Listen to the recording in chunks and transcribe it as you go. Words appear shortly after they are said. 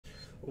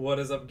What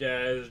is up,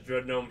 guys?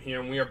 DreadGnome here,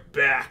 and we are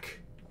back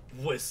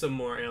with some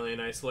more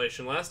Alien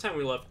Isolation. Last time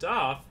we left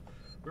off,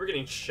 we were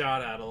getting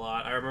shot at a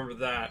lot. I remember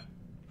that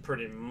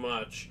pretty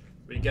much.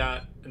 We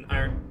got an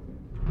iron...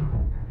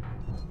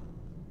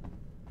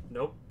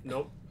 Nope,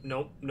 nope,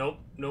 nope, nope,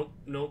 nope,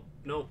 nope,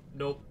 nope,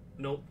 nope,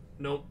 nope,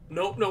 nope,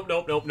 nope, nope,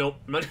 nope, nope,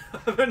 nope.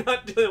 I'm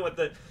not dealing with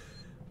it.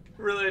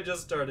 Really, I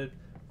just started.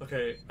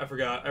 Okay, I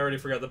forgot. I already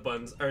forgot the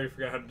buttons. I already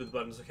forgot how to do the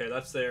buttons. Okay,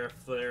 that's there.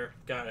 Flare.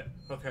 Got it.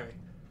 Okay.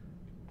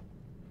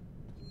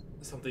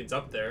 Something's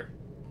up there.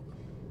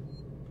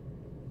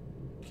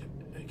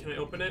 Can I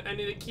open it? I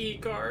need a key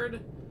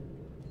card.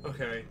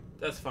 Okay,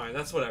 that's fine.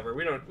 That's whatever.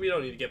 We don't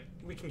need to get.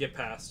 We can get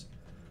past.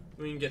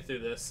 We can get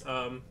through this.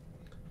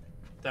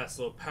 That's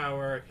low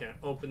power. I can't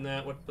open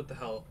that. What the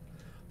hell?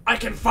 I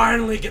can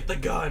finally get the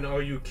gun.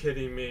 Are you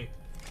kidding me?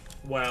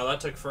 Wow,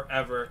 that took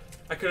forever.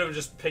 I could have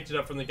just picked it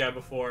up from the guy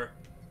before.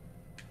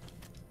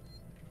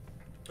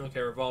 Okay,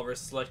 revolver.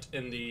 Select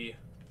in the.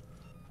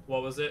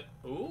 What was it?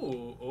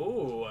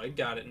 Ooh, I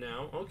got it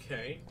now.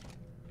 Okay.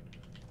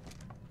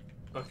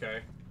 Okay.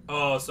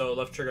 Oh, so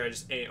left trigger, I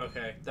just aim.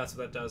 Okay, that's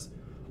what that does.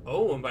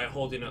 Oh, and by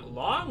holding it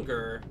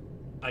longer,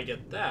 I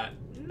get that.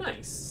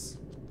 Nice.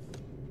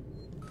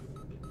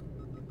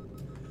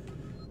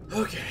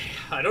 Okay,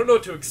 I don't know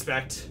what to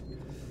expect.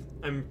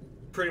 I'm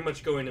pretty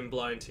much going in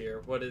blind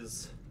here. What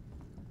is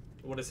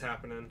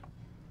happening?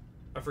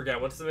 I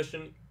forgot. What's the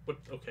mission?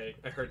 Okay,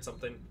 I heard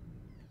something.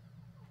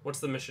 What's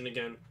the mission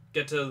again?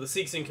 Get to the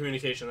Seeks in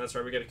communication. That's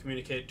right, we gotta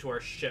communicate to our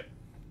ship.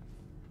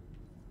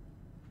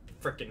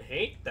 Frickin'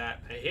 hate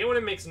that. I hate when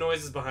it makes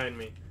noises behind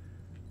me.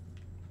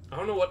 I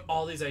don't know what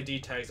all these ID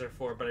tags are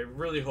for, but I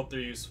really hope they're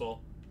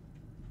useful.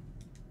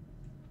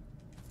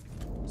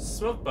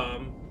 Smoke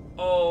bomb.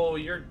 Oh,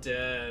 you're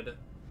dead.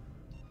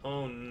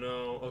 Oh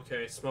no.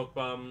 Okay, smoke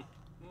bomb.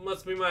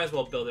 We might as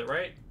well build it,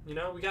 right? You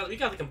know, we got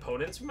the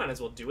components. We might as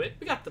well do it.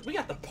 We got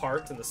the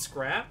parts and the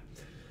scrap.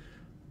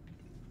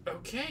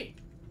 Okay,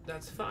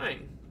 that's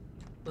fine.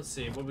 Let's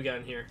see, what we got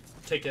in here?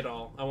 Take it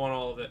all. I want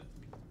all of it.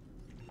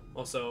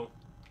 Also,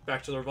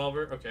 back to the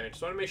revolver. Okay, just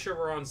want to make sure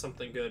we're on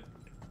something good.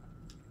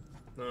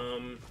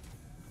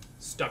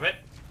 Stop it.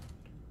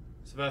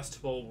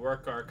 Sevastopol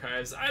work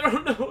archives. I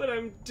don't know what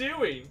I'm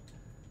doing.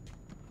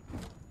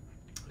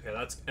 Okay,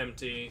 that's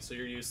empty, so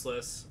you're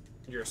useless.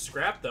 You're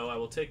scrap, though. I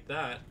will take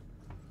that.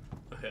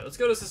 Okay, let's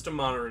go to system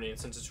monitoring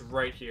since it's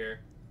right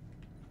here.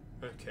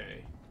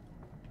 Okay.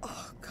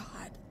 Oh,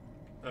 God.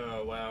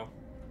 Oh, wow.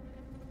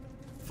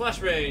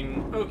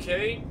 Flashbang!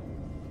 Okay.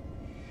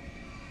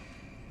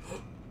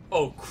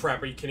 Oh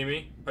crap, are you kidding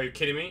me? Are you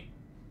kidding me?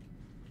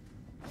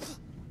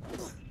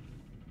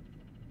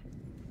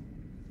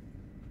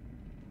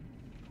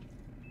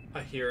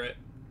 I hear it.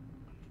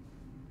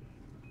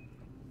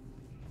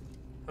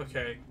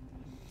 Okay.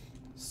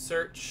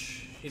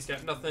 Search. He's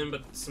got nothing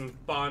but some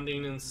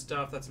bonding and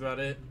stuff. That's about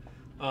it.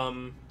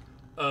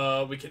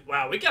 Wow, we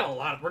get a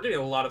lot. We're getting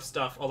a lot of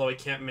stuff, although I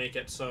can't make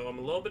it, so I'm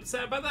a little bit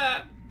sad by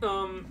that.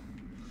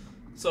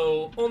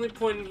 So, only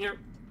point in here...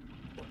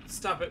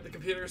 Stop it, the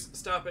computers,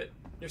 stop it.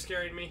 You're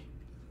scaring me.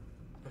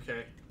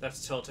 Okay,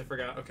 that's tilt, I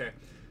forgot. Okay.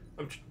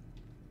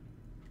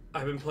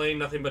 I've been playing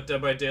nothing but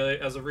Dead by Daylight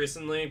as of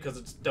recently, because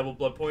it's double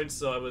blood points,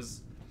 so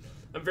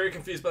I'm very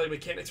confused by the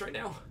mechanics right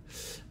now.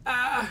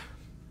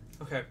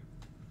 Okay.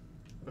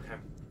 Okay.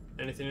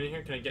 Anything in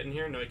here? Can I get in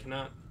here? No, I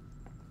cannot.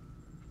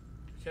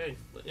 Okay,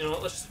 you know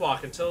what, let's just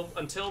walk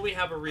until we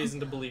have a reason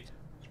to believe.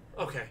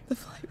 Okay. The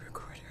flight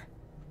recorder.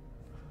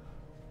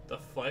 The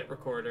flight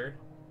recorder?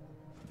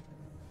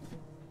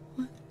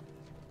 What?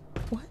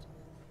 What?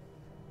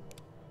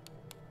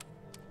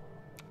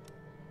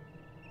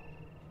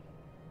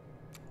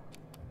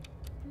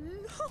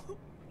 No!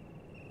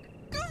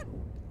 God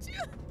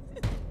damn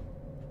it!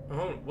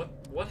 Oh,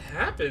 what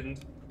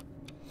happened?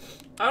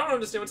 I don't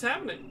understand what's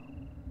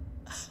happening.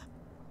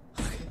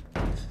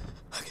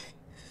 Okay.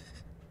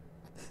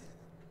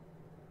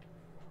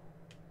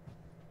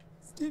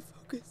 Stay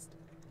focused.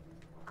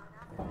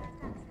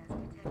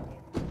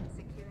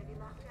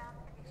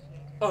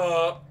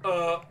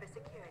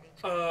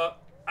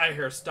 I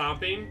hear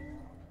stomping.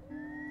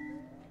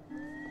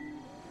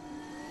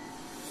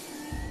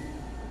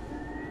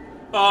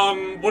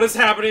 What is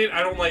happening?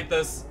 I don't like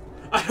this.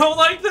 I don't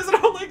like this. I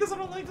don't like this. I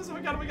don't like this. Oh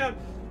my god. Oh my god.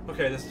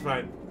 Okay, this is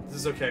fine. This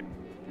is okay.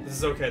 This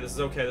is okay. This is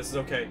okay. This is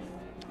okay.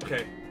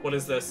 Okay, what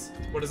is this?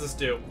 What does this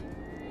do?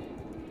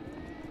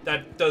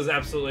 That does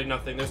absolutely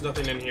nothing. There's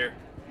nothing in here.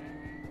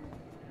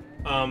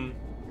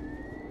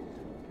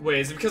 Wait,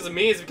 is it because of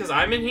me? Is it because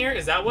I'm in here?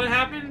 Is that what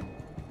happened?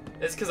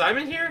 Is it because I'm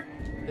in here?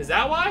 Is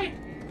that why?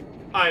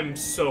 I'm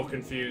so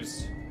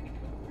confused.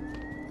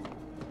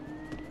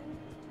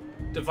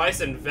 Device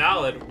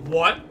invalid?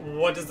 What?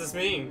 What does this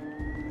mean?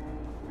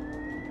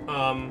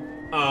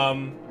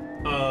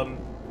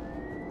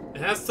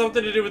 It has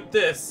something to do with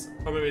this.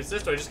 Oh, maybe it's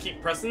this. Do I just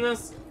keep pressing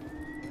this?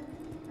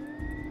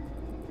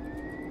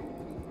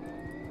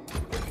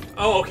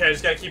 Oh, okay, I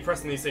just gotta keep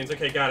pressing these things.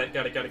 Okay, got it.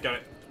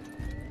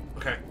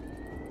 Okay.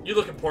 You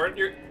look important.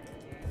 You're...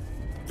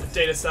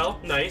 Data cell.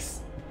 Nice.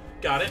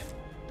 Got it.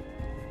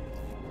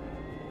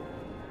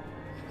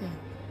 Yeah.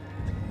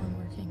 One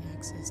working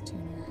access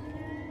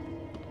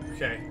tuner.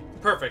 Okay.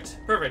 Perfect.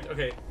 Perfect.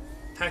 Okay.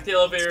 Hack the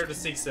elevator to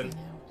Seekson.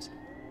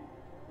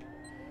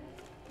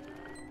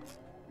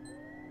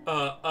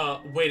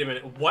 Wait a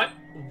minute. What?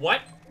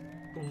 What?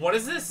 What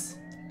is this?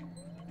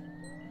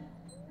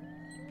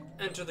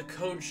 Enter the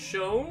code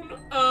shown.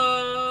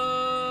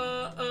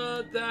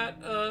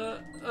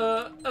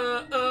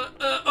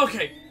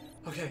 Okay.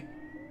 Okay.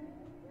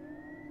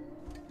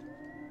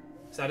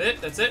 Is that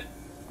it? That's it?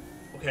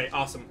 Okay,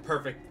 awesome.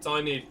 Perfect. That's all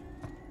I need.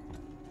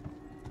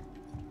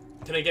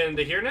 Can I get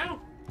into here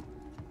now?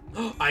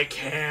 Oh, I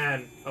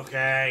can.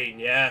 Okay,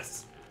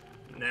 yes.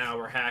 Now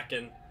we're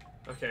hacking.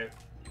 Okay,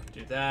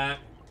 do that.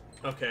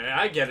 Okay,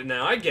 I get it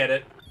now. I get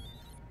it.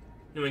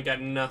 You ain't got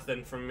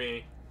nothing from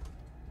me.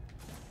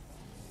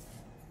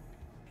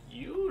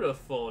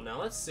 Beautiful.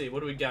 Now let's see. What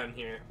do we got in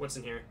here? What's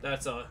in here?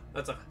 That's a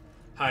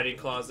hiding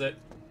closet.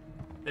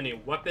 Any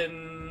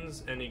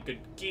weapons? Any good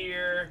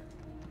gear?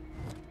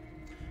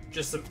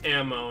 Just some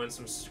ammo and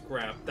some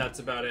scrap. That's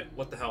about it.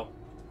 What the hell?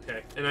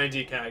 Okay, an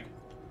ID tag.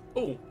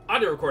 Ooh,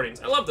 audio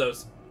recordings. I love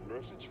those.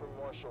 Message from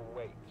Marshal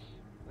Waits.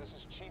 This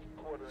is Chief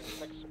Porter and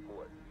tech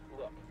support.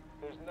 Look,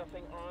 there's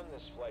nothing on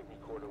this flight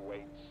recorder,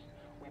 Waits.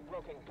 We've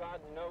broken God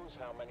knows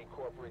how many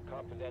corporate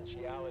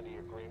confidentiality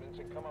agreements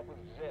and come up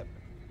with zip.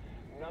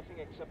 Nothing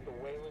except the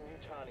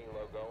Weyland-Yutani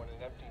logo and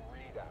an empty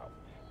readout.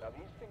 Now,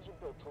 these things are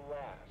built to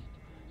last.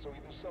 So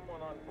either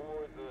someone on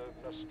board the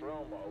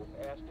Nostromo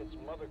asked its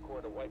mother core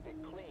to wipe it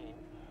clean,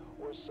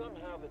 or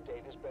somehow the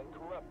data's been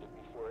corrupted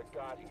before it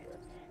got here.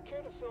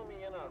 Care to fill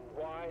me in on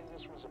why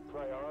this was a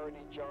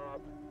priority job?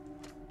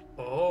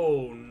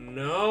 Oh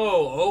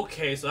no.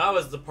 Okay, so that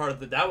was the part of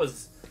the that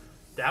was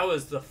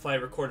the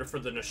flight recorder for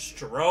the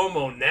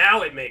Nostromo.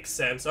 Now it makes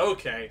sense.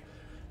 Okay.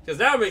 Because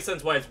now it makes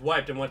sense why it's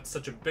wiped and what's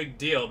such a big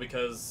deal,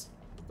 because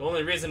the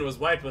only reason it was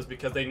wiped was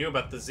because they knew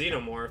about the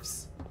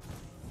xenomorphs.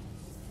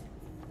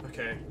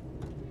 Okay.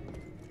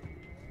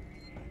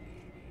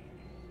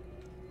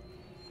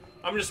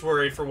 I'm just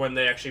worried for when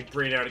they actually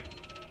bring out a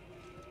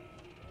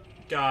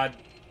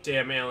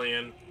goddamn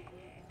alien.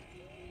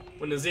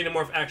 When the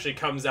xenomorph actually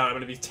comes out, I'm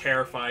gonna be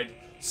terrified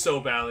so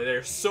badly.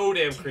 They're so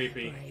damn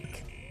creepy.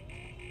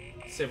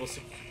 Disable.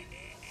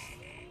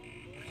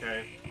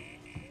 Okay.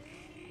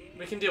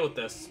 We can deal with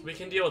this. We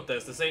can deal with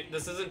this. This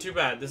isn't too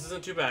bad. This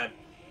isn't too bad.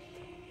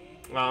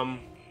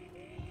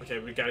 Okay,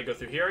 we gotta go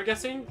through here, I'm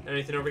guessing.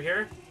 Anything over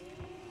here?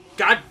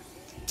 God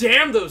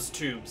damn those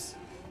tubes!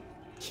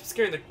 Keep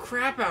scaring the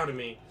crap out of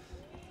me.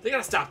 They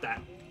gotta stop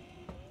that.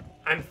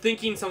 I'm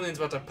thinking something's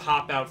about to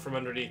pop out from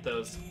underneath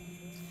those.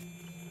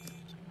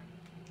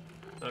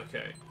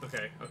 Okay,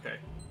 okay, okay.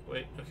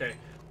 Wait, okay.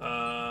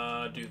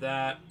 Do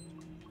that.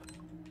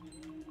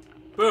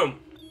 Boom!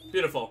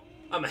 Beautiful.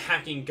 I'm a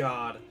hacking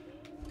god.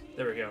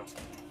 There we go.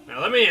 Now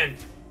let me in!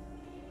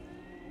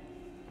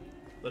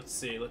 Let's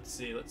see, let's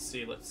see, let's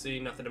see, let's see.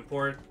 Nothing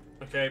important.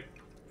 Okay.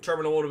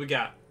 Terminal, what do we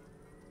got?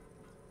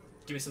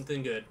 Give me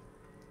something good.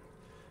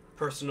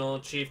 Personal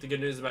chief. The good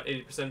news is about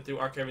 80% through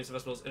archiving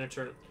festivals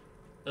intern.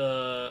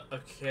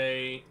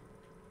 Okay.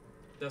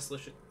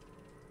 Desolation.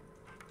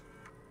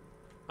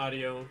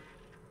 Audio.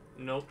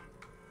 Nope.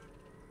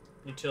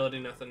 Utility,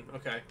 nothing.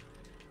 Okay.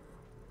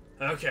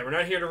 Okay, we're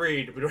not here to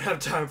read. We don't have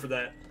time for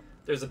that.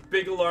 There's a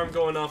big alarm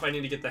going off. I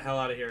need to get the hell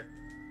out of here.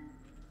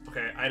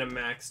 Okay, item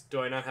max.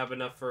 Do I not have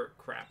enough for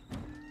crap?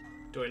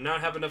 Do I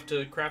not have enough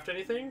to craft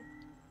anything?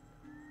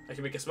 I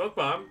can make a smoke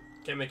bomb.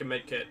 Can't make a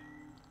med kit.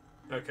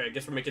 Okay, I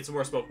guess we're making some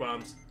more smoke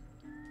bombs.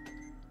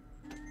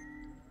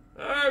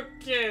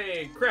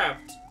 Okay,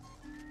 craft.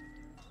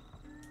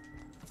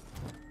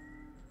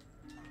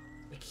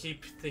 I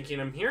keep thinking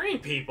I'm hearing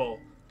people.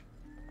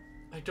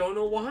 I don't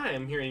know why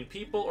I'm hearing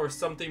people or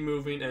something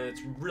moving, and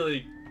it's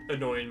really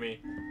annoying me.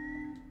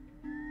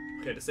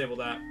 Okay, disable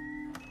that.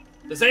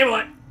 Disable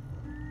it!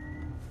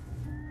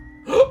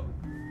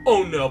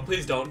 Oh no,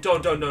 please don't.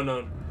 Don't.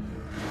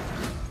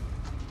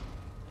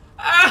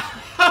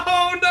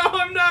 Oh no,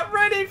 I'm not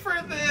ready for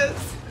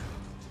this!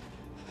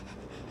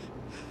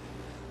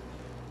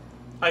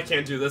 I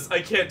can't do this. I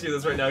can't do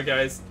this right now,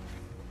 guys.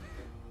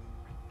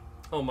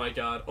 Oh my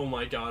god, oh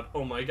my god,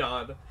 oh my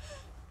god.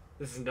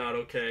 This is not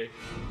okay.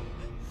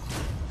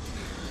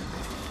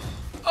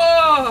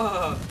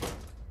 Oh!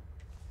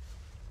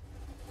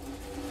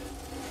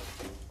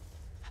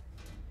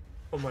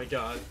 Oh my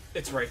god,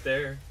 it's right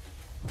there.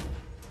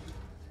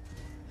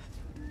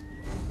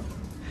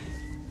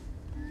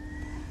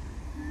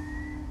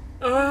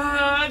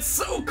 It's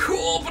so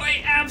cool, but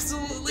I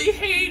absolutely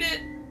hate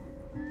it!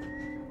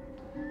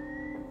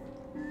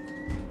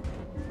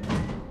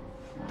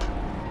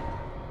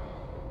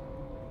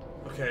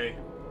 Okay.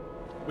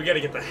 We gotta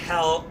get the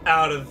hell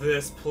out of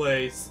this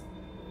place.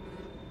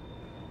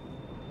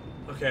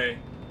 Okay.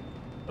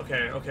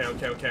 Okay.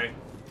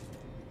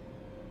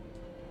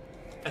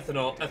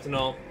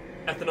 Ethanol.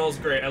 Ethanol's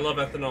great. I love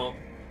ethanol.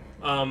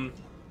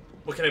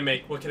 What can I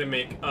make?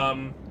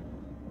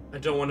 I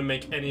don't want to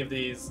make any of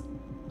these.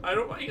 I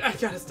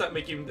gotta stop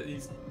making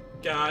these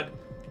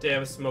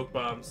goddamn smoke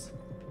bombs.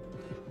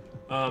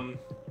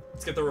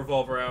 Let's get the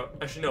revolver out.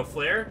 Actually, no,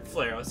 flare?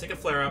 Flare. Let's take a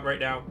flare out right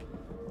now.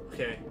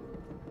 Okay.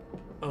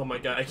 Oh my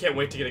god, I can't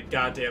wait to get a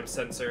goddamn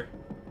sensor.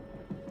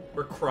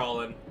 We're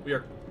crawling. We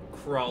are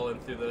crawling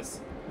through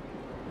this.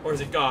 Or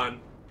is it gone?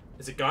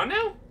 Is it gone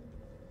now?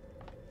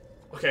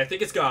 Okay, I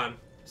think it's gone.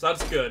 So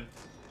that's good.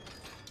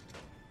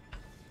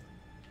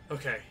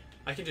 Okay.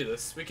 I can do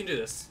this. We can do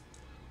this.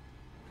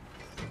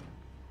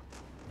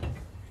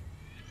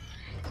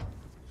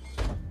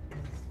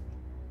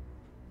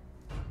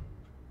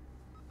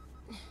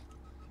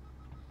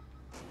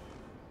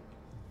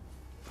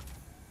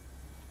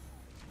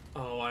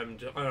 Oh, I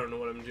don't know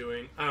what I'm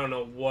doing. I don't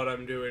know what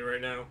I'm doing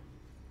right now.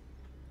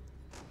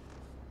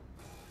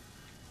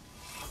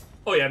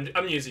 Oh yeah,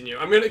 I'm using you.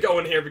 I'm gonna go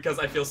in here because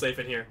I feel safe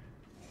in here.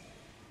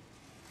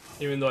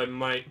 Even though I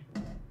might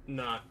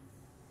not.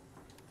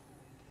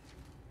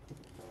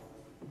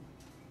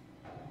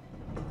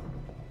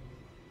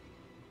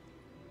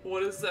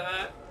 What is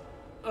that?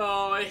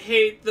 Oh, I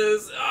hate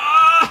this.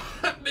 Ah!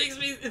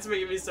 It's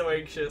making me so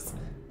anxious.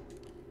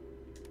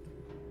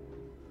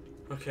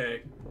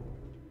 Okay.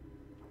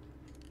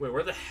 Wait,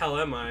 where the hell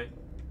am I?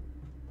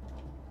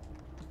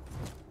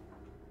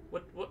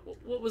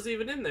 What was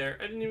even in there?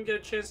 I didn't even get a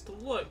chance to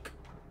look.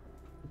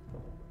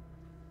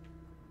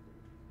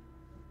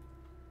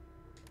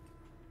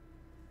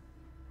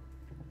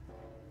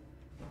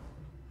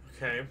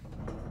 Okay.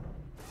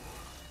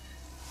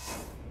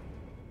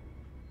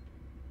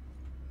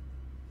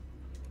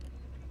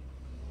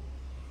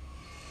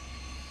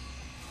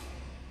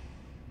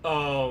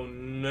 Oh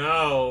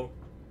no.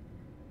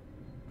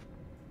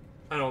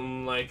 I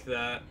don't like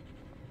that.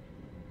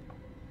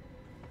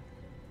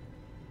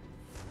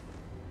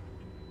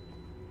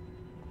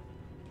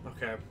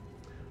 Okay.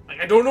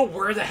 I don't know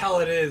where the hell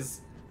it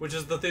is, which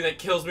is the thing that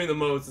kills me the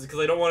most, is because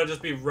I don't want to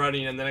just be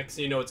running and the next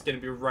thing you know it's going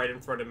to be right in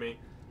front of me.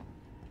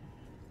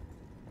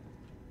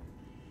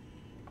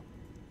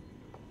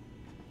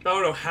 I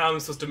don't know how I'm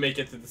supposed to make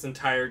it through this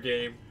entire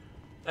game.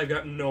 I've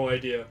got no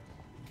idea.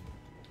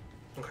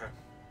 Okay.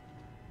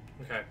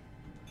 Okay.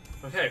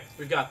 Okay,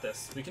 we got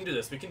this. We can do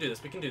this. We can do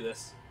this. We can do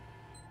this.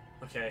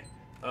 Okay.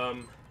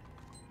 Do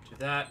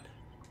that.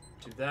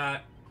 Do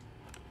that.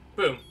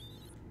 Boom.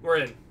 We're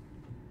in.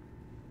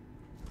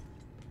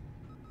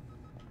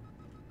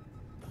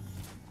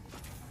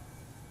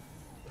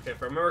 Okay,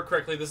 if I remember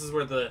correctly, this is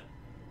where the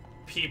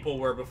people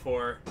were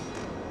before.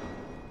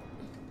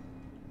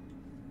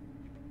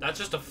 That's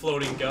just a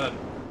floating gun.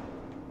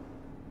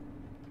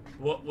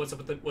 What's up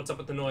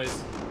with the noise?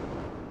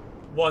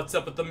 What's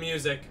up with the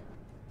music?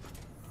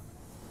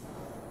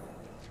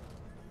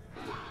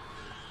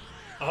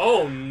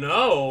 Oh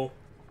no!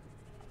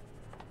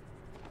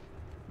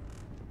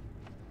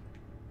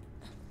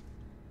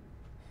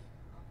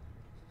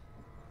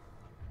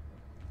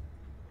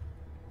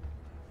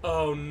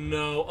 Oh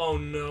no, oh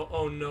no,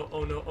 oh no,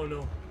 oh no, oh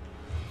no.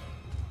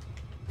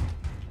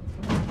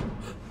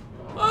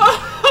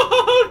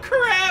 Oh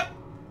crap!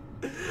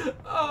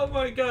 Oh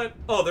my god.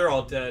 Oh, they're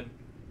all dead.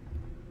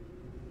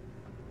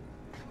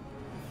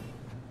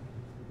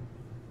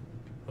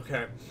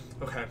 Okay,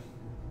 okay.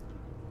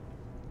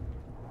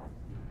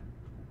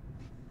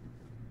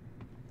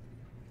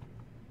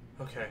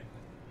 Okay.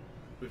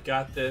 We've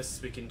got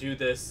this. We can do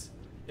this.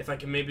 If I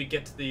can maybe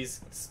get to these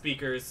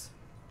speakers,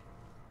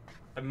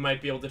 I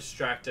might be able to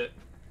distract it.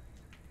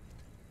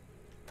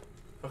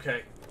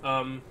 Okay.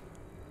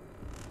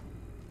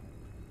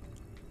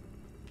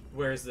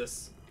 Where is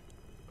this?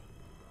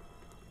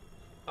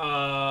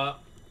 I...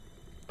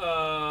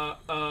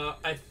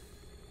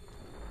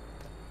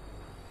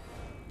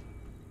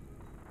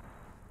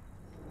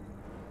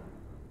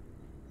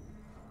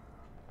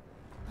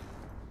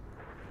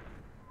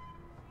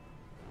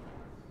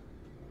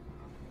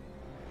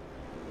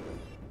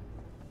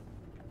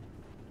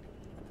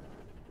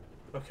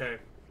 Okay.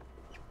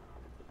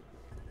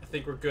 I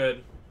think we're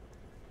good.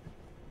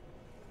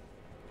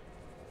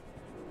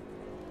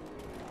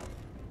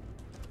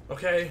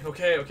 Okay,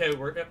 okay, okay,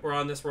 we're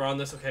on this,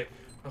 okay,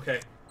 okay.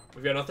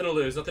 We've got nothing to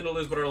lose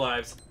but our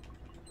lives.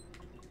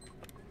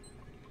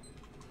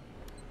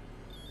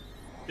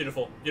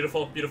 Beautiful,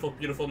 beautiful, beautiful,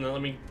 beautiful. Now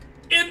let me...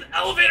 In the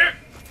elevator!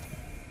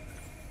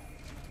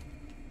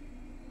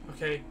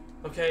 Okay,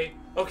 okay,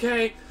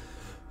 okay.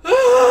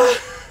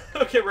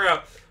 Okay, we're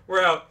out,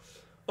 we're out.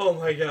 Oh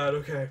my god,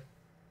 okay.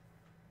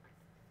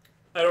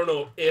 I don't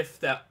know if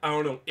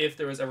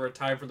there was ever a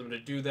time for them to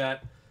do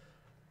that.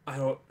 I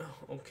don't...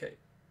 Okay.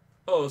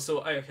 Oh, so,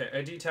 okay,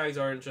 ID tags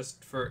aren't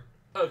just for...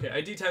 Okay,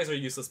 ID tags are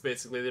useless,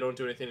 basically. They don't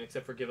do anything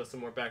except for give us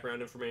some more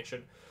background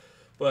information.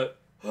 But,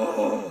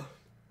 oh,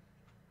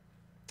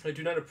 I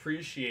do not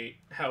appreciate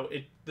how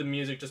the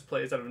music just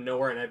plays out of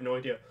nowhere and I have no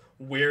idea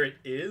where it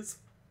is.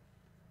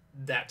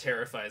 That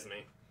terrifies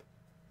me.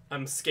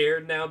 I'm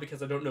scared now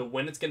because I don't know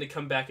when it's going to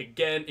come back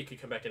again. It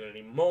could come back at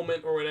any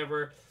moment or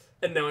whatever.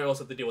 And now I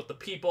also have to deal with the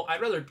people. I'd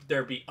rather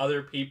there be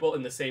other people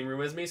in the same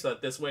room as me so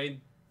that this way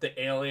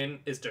the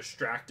alien is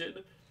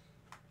distracted.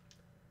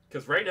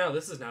 Because right now,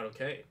 this is not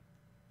okay.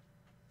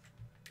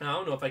 I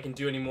don't know if I can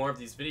do any more of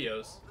these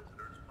videos.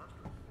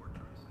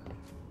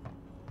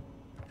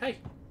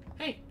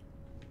 Hey,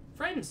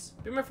 friends,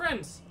 be my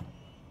friends.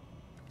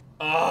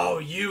 Oh,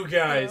 you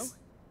guys. Hello?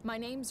 My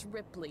name's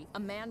Ripley,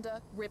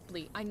 Amanda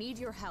Ripley. I need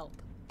your help.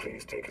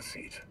 Please take a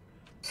seat.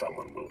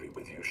 Someone will be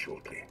with you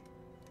shortly.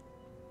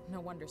 No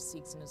wonder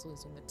Seegson is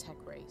losing the tech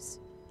race.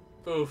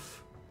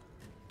 Oof.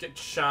 Get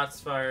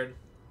shots fired.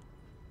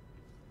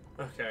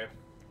 Okay.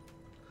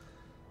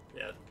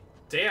 Yeah.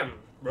 Damn,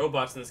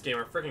 robots in this game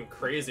are freaking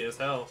crazy as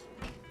hell.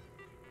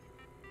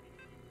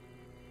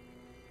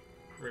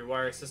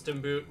 Rewire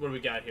system boot. What do we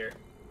got here?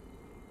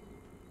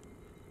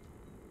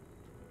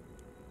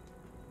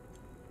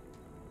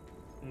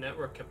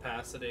 Network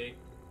capacity.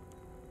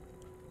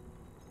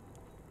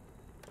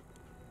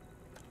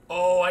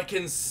 Oh, I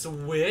can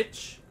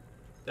switch?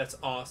 That's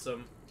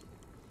awesome.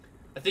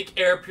 I think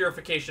air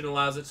purification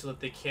allows it so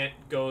that they can't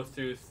go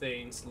through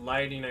things.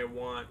 Lighting I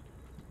want.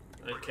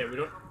 Okay, we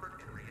don't...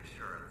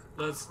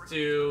 Let's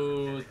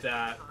do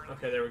that.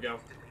 Okay, there we go.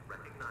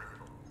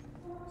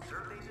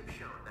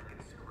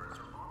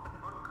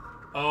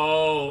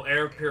 Oh,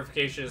 air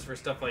purification is for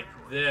stuff like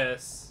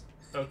this.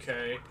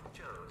 Okay.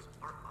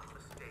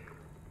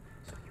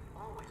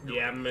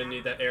 Yeah, I'm gonna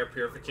need that air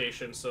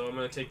purification, so I'm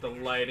gonna take the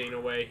lighting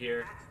away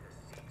here.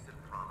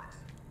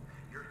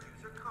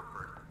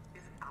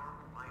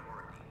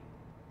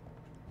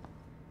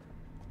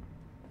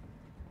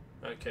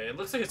 Okay, it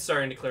looks like it's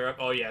starting to clear up.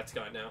 Oh yeah, it's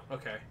gone now.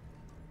 Okay.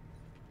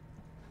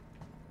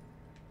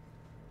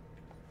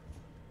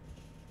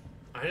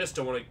 I just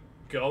don't want to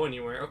go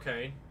anywhere.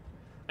 Okay.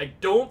 I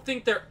don't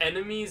think they're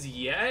enemies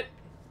yet.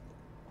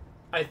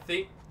 I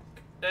think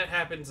that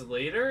happens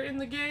later in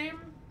the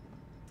game.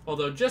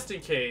 Although, just in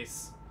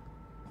case,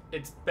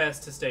 it's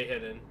best to stay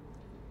hidden.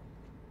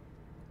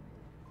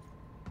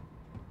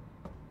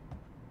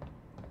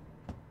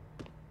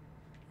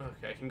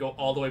 Okay, I can go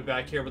all the way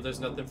back here, but there's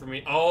nothing for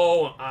me.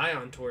 Oh, an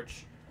ion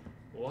torch.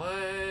 What?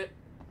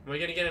 Am I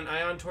gonna get an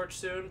ion torch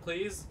soon,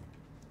 please?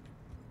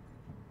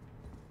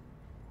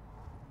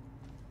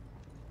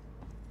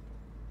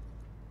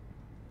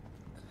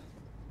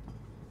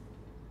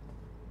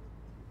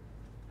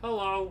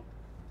 Hello.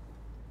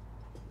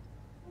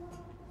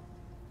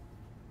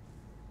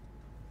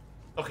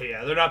 Okay,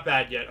 yeah, they're not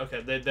bad yet.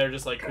 Okay, they're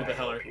just like, who the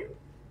hell are you?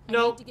 I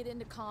No. need to get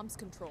into comms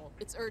control.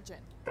 It's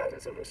urgent. That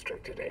is a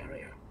restricted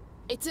area.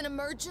 It's an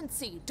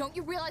emergency. Don't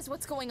you realize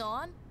what's going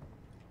on?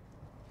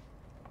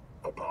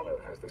 Apollo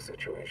has the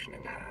situation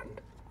in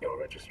hand. Your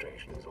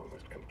registration is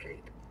almost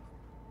complete.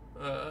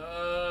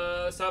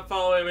 Stop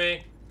following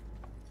me.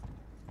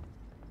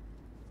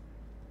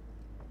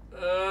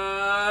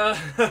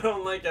 I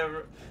don't like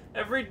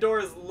every door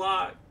is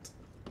locked.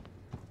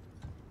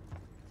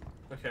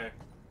 Okay.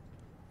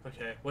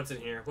 Okay, what's in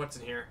here? What's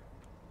in here?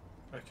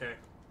 Okay.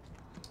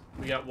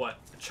 We got what?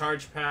 A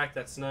charge pack,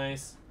 that's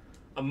nice.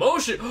 A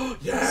motion!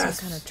 Yes!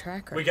 Some kind of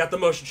tracker. We got the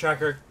motion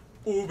tracker.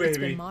 Ooh, baby. It's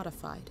been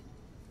modified.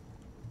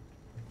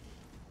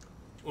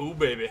 Ooh,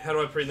 baby. How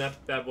do I bring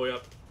that bad boy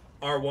up?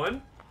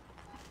 R1?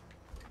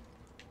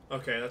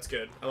 Okay, that's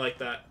good. I like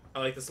that. I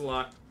like this a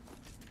lot.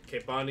 Okay,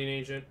 bonding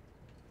agent.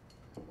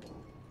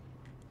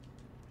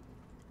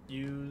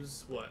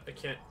 Use what? I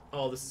can't...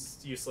 Oh, this is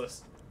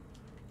useless.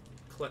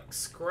 Collect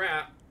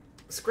scrap.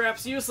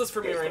 Scrap's useless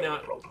for me right now.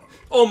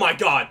 Oh my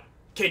god!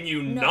 Can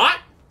you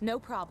not? No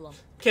problem.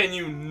 Can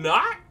you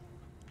not?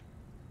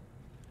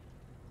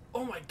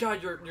 Oh my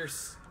god,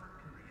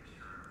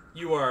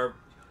 you are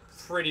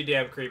pretty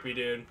damn creepy,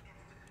 dude.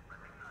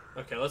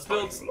 Okay, let's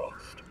build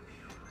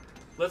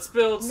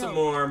some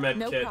more med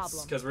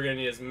kits, because we're gonna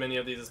need as many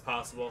of these as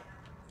possible.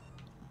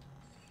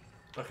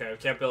 Okay, we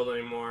can't build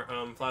any more.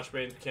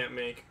 Flashbangs we can't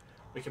make.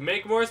 We can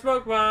make more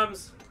smoke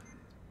bombs!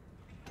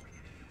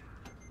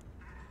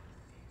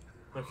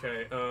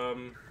 Okay,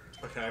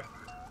 okay.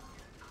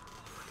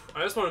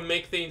 I just want to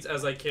make things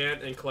as I can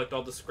and collect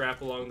all the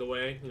scrap along the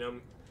way, you know,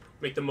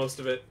 make the most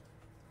of it.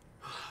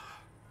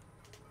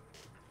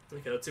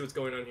 Okay, let's see what's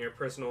going on here.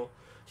 Personal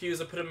cues.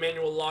 I put a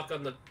manual lock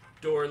on the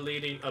door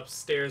leading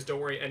upstairs.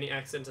 Don't worry, any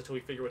accidents until we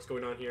figure what's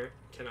going on here.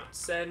 Cannot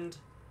send.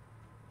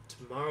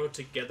 Tomorrow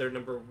together,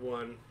 number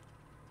 1.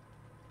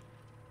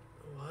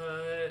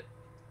 What?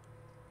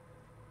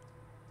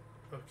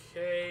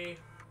 Okay.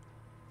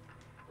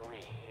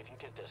 Marie, if you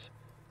get this,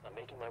 I'm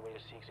making my way to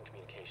Seegson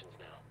Communications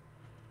now.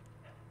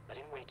 I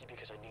didn't wake you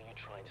because I knew you'd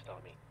try and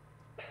stop me.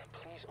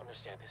 Please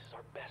understand, this is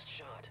our best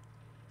shot.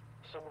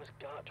 Someone has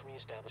got to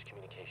reestablish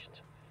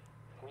communications.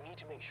 We need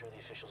to make sure the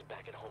officials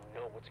back at home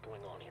know what's going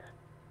on here.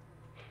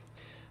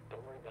 Don't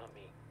worry about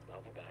me.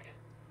 I'll be back.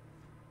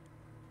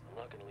 I'm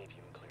not going to leave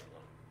you and Claire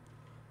alone.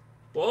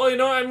 Well, you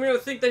know, I'm going to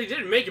think that he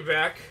didn't make it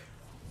back.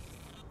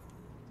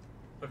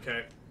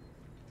 Okay.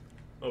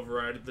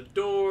 Overrided the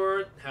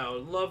door. How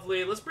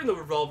lovely. Let's bring the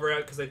revolver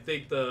out, because I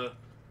think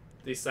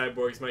these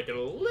cyborgs might get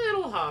a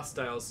little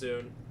hostile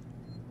soon.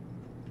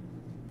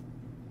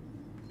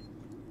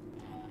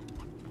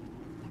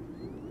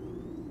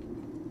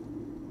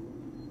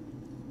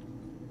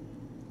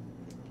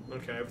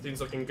 Okay, everything's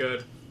looking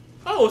good.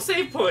 Oh, a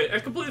save point! I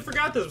completely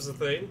forgot this was a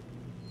thing.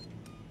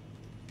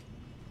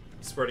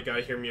 I swear to God,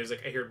 I hear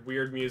music. I hear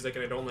weird music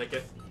and I don't like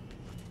it.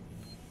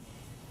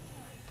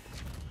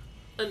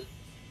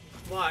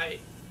 Why?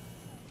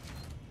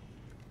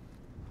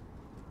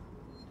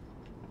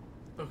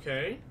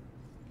 Okay.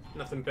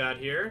 Nothing bad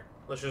here.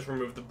 Let's just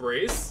remove the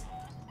brace.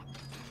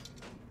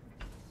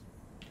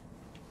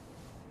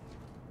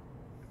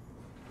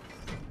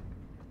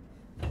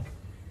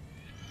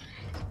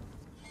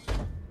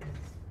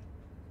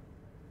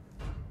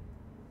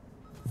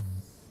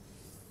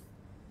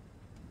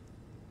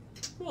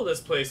 Well,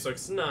 this place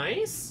looks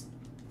nice.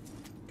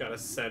 Got a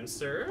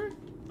sensor,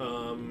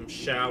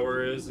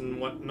 showers and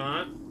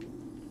whatnot.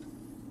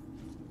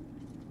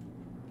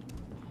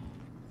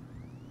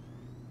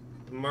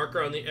 The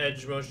marker on the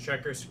edge motion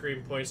checker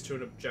screen points to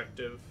an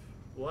objective.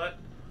 What?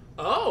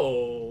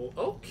 Oh,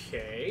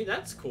 okay,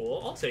 that's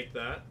cool. I'll take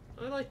that.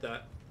 I like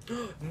that.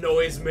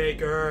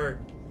 Noisemaker.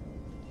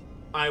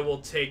 I will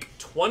take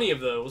 20 of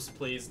those,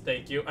 please.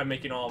 Thank you. I'm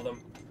making all of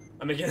them.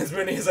 I'm making as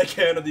many as I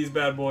can of these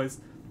bad boys.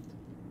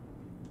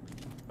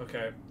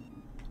 Okay.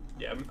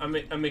 Yeah,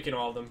 I'm making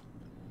all of them.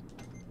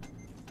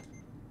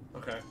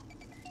 Okay.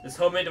 This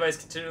homemade device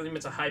continually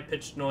emits a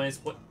high-pitched noise.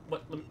 What?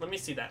 Let me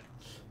see that.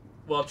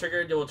 While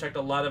triggered, you'll attract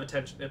a lot of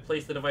attention. It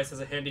plays the device as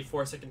a handy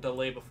 4-second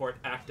delay before it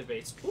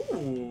activates.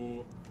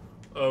 Ooh.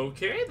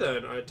 Okay,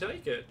 then. I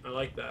take it. I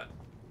like that.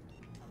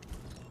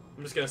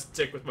 I'm just gonna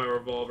stick with my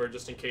revolver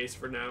just in case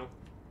for now.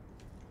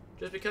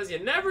 Just because you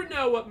never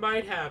know what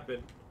might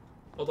happen.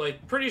 Although I'm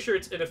pretty sure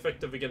it's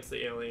ineffective against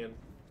the alien.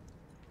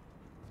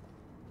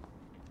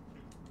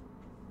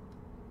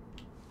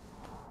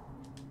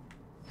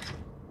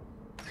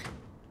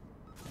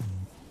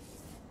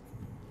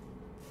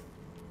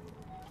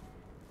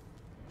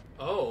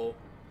 Oh.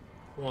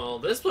 Well,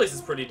 this place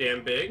is pretty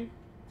damn big.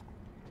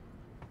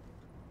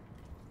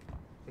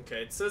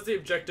 Okay, it says the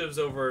objective's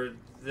over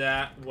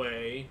that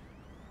way.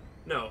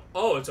 No.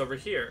 Oh, it's over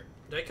here.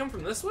 Did I come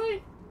from this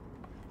way?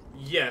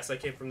 Yes, I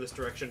came from this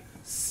direction.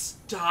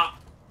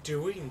 Stop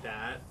doing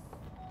that.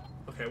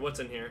 Okay, what's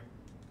in here?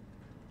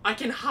 I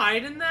can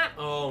hide in that?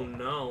 Oh,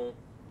 no.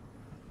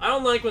 I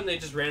don't like when they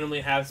just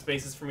randomly have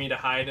spaces for me to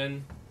hide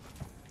in.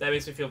 That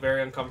makes me feel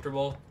very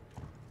uncomfortable.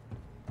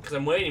 Because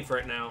I'm waiting for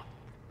it now.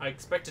 I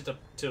expect it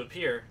to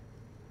appear.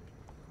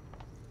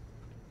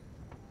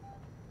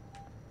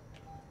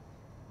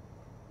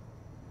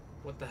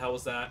 What the hell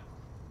was that?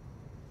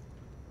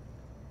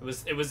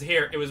 It was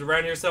here. It was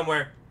around here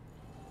somewhere.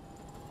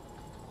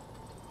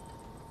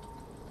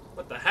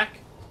 What the heck?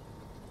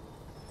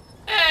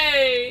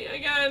 Hey! I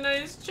got a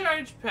nice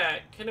charge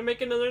pack. Can I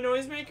make another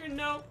noisemaker?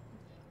 No.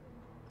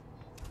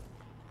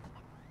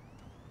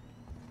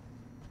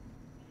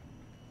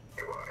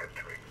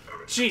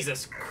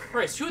 Jesus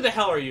Christ, who the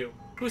hell are you?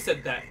 Who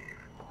said that?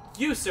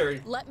 You, sir.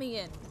 Let me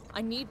in.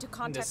 I need to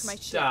contact my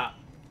ship. Stop.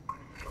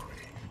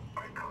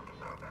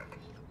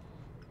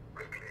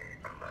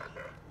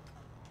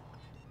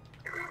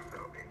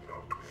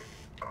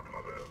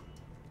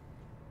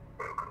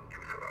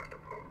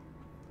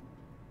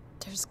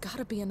 There's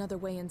gotta be another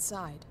way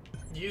inside.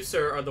 You,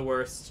 sir, are the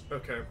worst.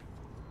 Okay.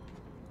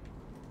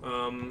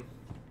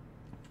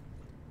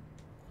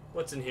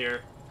 What's in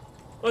here?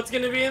 What's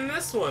gonna be in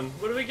this one?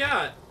 What do we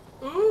got?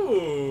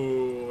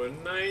 Ooh,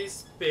 a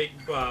nice big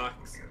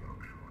box.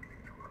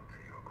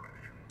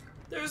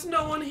 There's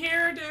no one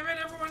here, damn it,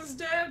 everyone's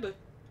dead.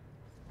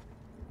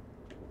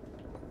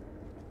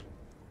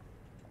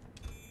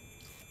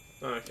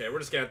 Okay, we're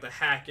just gonna have to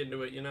hack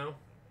into it, you know?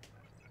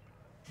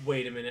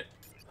 Wait a minute.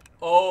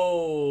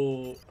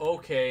 Oh,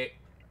 okay.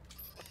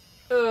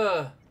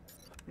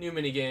 New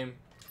minigame.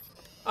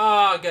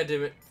 Ah, god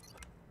damn it.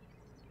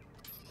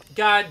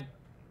 God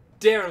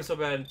damn, I'm so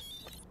bad.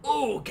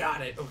 Oh,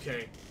 got it.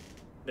 Okay.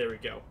 There we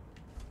go.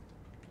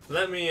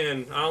 Let me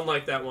in. I don't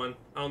like that one.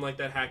 I don't like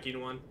that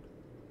hacking one.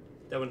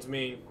 That one's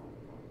mean.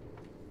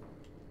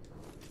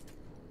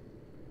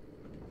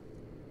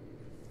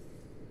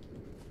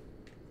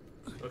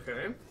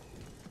 Okay.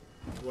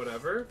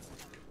 Whatever.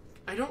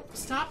 I don't...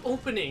 Stop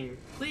opening.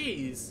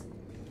 Please.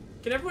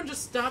 Can everyone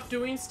just stop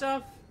doing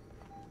stuff?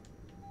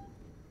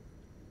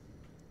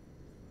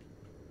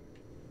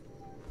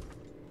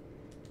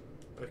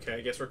 Okay,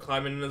 I guess we're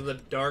climbing into the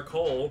dark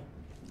hole.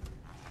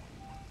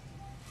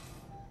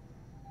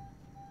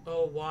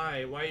 Oh,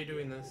 why? Why are you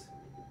doing this?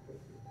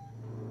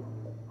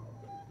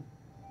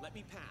 Let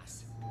me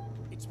pass.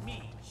 It's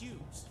me,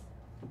 Hughes.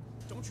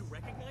 Don't you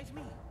recognize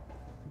me?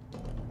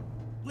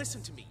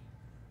 Listen to me.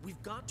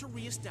 We've got to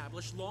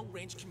re-establish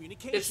long-range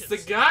communications. It's the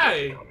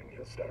guy! Becoming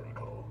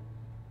hysterical.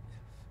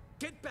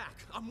 Get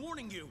back! I'm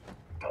warning you!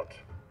 Tut,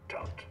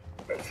 tut.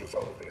 Let's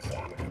resolve this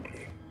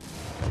amicably.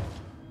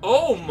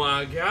 Oh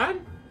my god!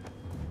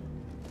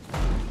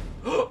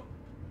 Oh!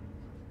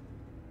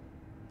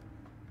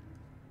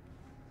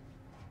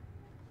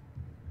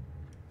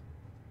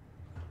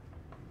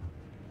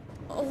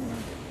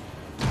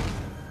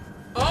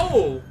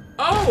 Oh!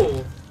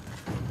 Oh!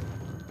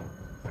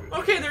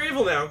 Okay, they're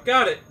evil now.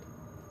 Got it.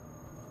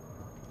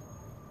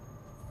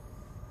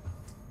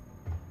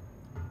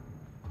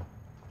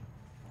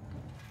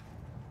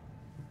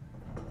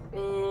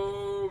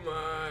 Oh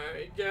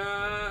my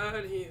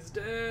god, he's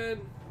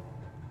dead.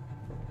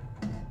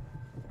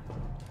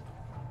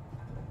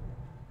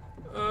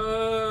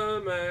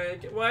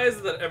 Why is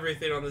it that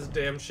everything on this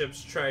damn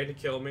ship's trying to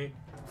kill me?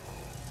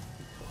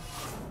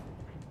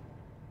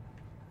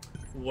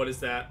 What is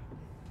that?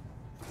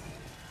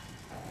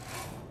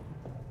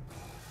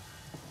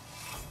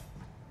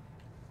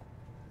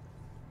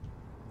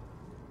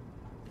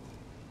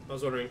 I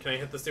was wondering, can I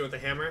hit this thing with a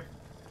hammer?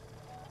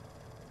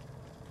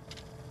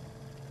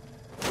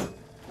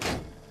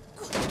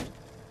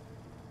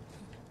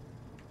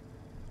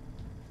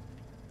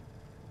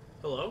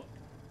 Hello?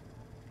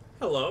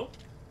 Hello?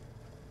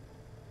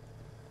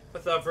 I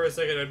thought for a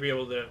second I'd be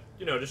able to,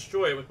 you know,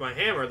 destroy it with my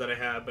hammer that I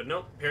have, but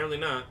nope, apparently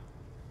not.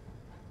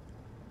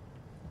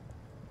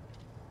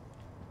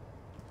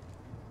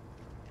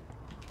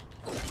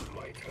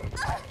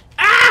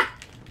 Ah!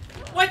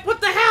 What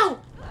the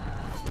hell?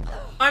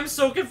 I'm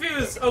so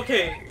confused.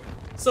 Okay,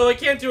 so I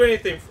can't do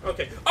anything.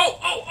 Okay.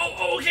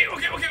 Oh, okay.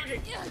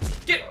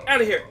 Get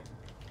out of here.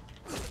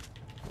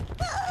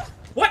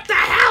 What the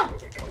hell?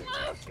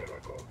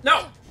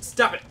 No,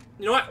 stop it.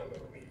 You know what?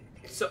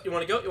 So, you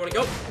wanna go? You wanna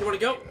go? You wanna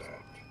go?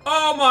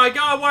 Oh my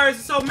god, why is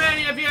there so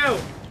many of you?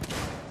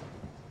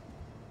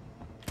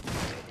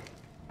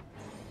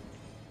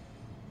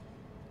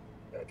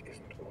 That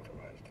isn't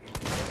authorized.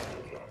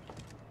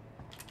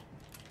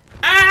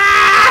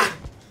 Ah!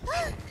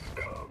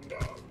 Calm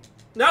down.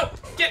 No,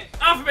 get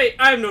off of me!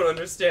 I don't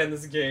understand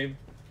this game.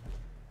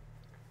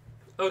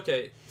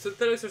 Okay,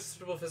 synthetics are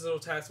susceptible to physical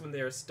attacks when they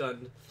are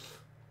stunned.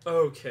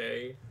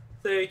 Okay,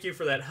 thank you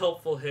for that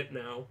helpful hit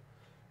now.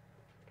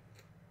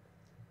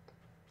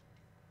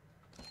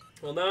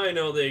 Well, now I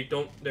know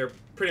they're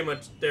pretty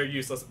much, they're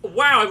useless.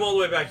 Wow, I'm all the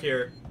way back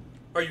here.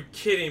 Are you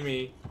kidding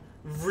me?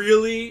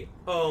 Really?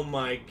 Oh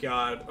my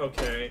god,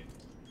 okay.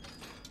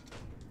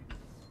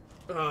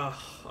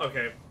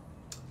 Okay.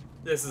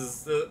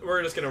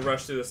 We're just gonna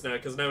rush through this now,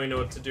 because now we know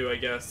what to do, I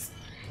guess.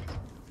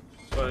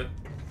 But,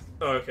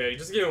 okay,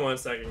 just give me 1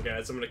 second,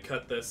 guys. I'm gonna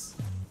cut this.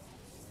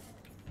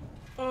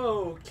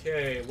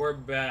 Okay, we're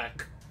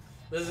back.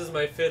 This is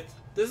my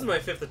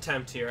fifth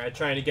attempt here at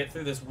trying to get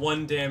through this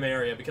one damn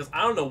area, because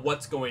I don't know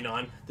what's going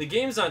on. The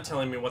game's not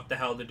telling me what the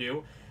hell to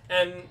do,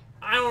 and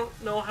I don't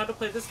know how to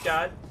play this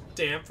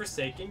goddamn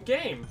forsaken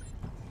game.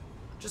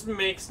 Just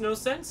makes no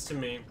sense to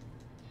me.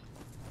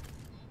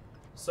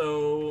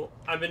 So,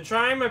 I've been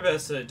trying my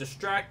best to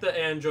distract the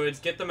androids,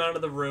 get them out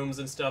of the rooms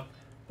and stuff,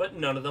 but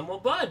none of them will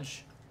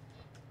budge.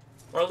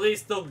 Or at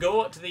least they'll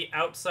go to the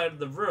outside of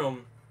the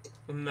room,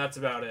 and that's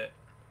about it.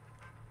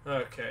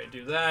 Okay,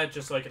 do that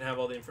just so I can have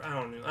all the info. I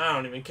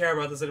don't even care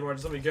about this anymore.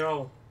 Just let me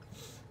go.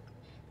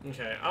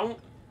 Okay, I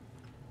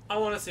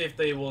want to see if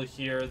they will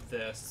hear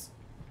this.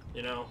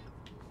 You know.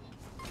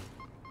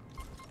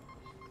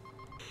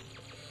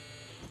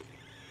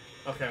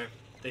 Okay,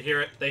 they hear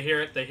it. They hear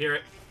it. They hear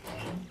it.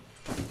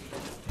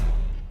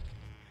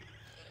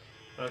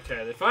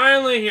 Okay, they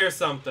finally hear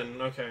something.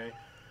 Okay,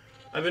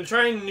 I've been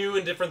trying new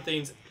and different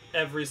things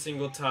every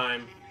single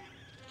time.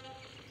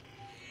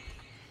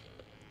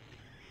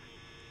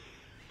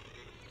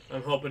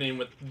 I'm hoping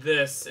with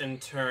this, in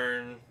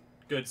turn,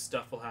 good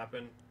stuff will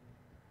happen.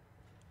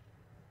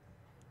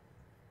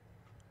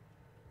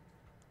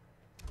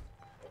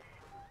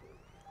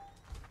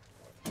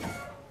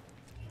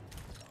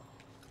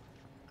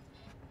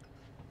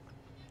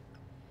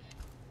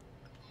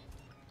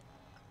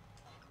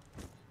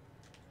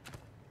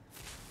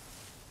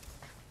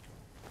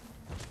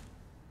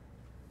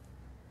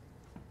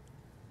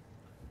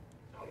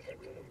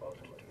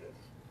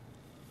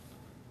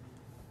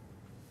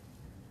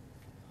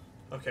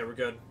 Okay, we're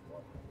good.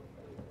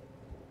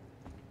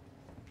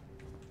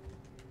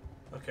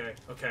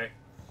 Okay.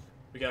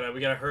 We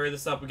gotta hurry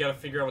this up. We gotta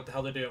figure out what the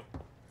hell to do.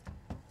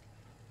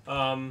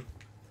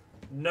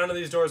 None of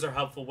these doors are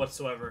helpful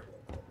whatsoever.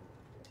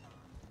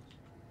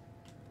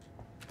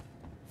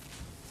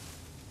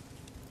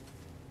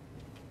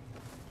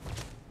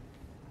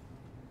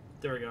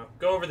 There we go.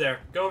 Go over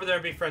there. Go over there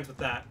and be friends with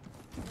that.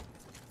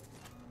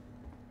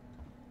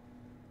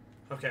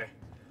 Okay.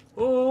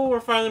 Oh, we're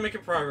finally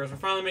making progress. We're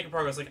finally making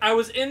progress. Like, I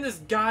was in this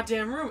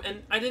goddamn room,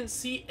 and I didn't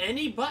see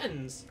any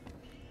buttons.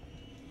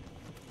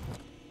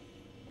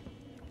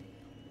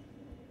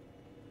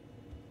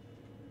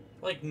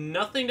 Like,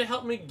 nothing to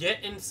help me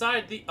get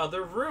inside the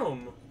other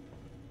room.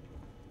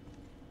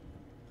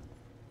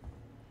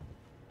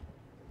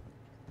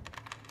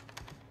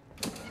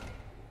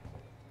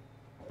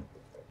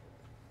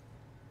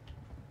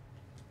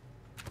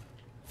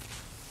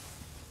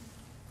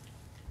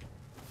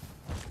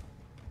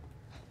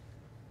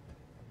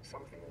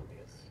 Something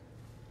obvious.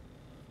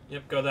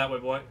 Yep, go that way,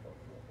 boy.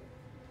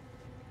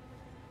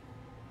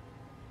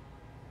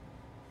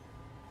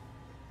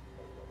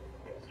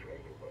 Yes,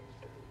 radio buttons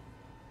do.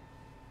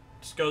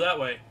 Just go that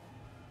way.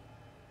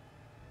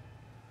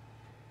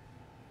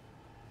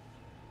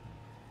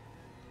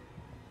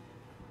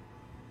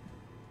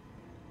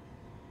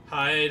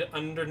 Hide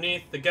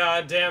underneath the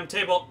goddamn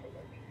table.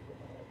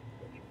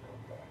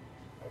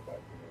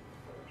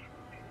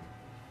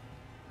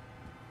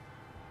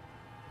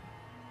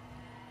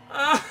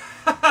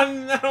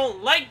 I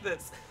don't like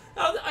this.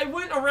 I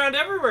went around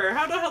everywhere.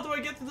 How the hell do I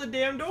get to the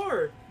damn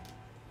door?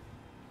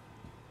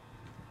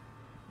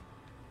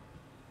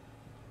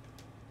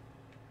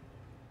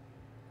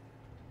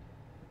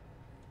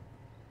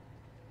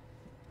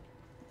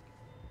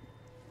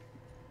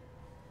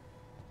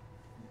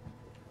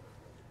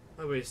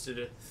 I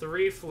wasted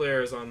 3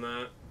 flares on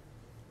that.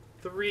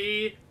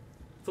 3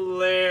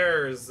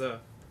 flares.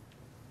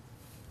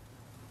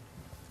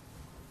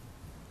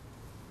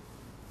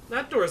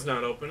 That door's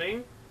not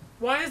opening.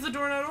 Why is the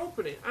door not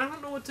opening? I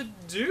don't know what to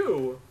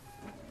do.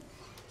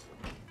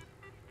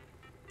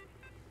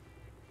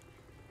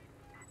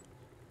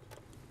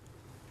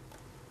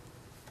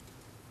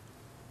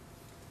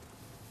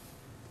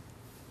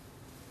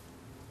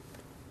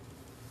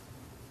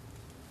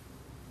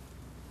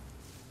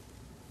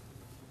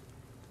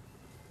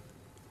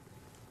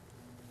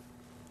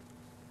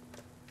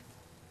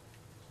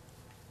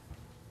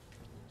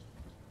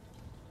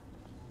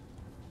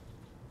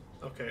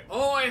 Okay.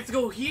 Oh, I have to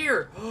go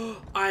here!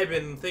 I've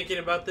been thinking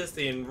about this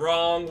the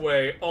wrong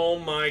way. Oh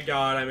my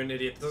god, I'm an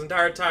idiot. This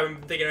entire time I've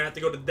been thinking I have to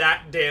go to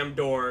that damn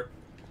door.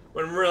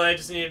 When really I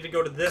just needed to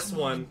go to this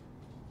one.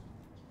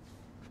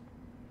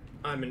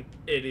 I'm an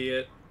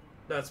idiot.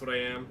 That's what I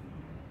am.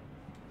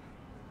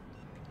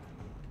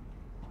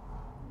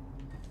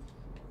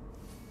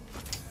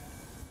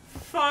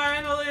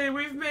 Finally,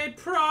 we've made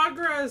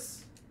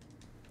progress!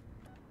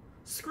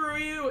 Screw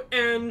you,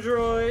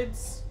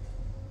 androids!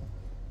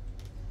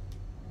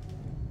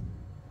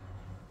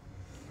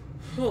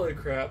 Holy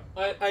crap.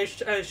 I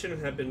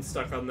shouldn't have been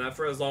stuck on that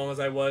for as long as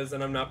I was,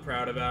 and I'm not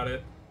proud about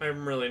it.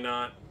 I'm really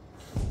not.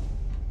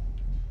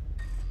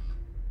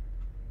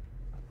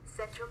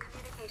 Central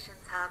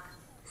Communications Hub.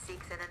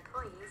 Seeks and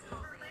employees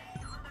only.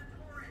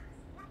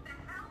 What the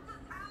hell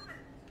just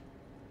happened?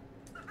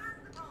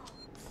 Sebastopol!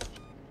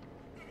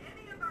 Did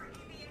any of our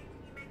EVA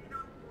team make it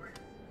on board?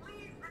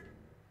 Please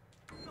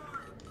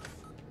respond.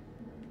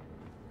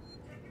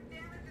 Taken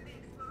damage in the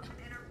explosion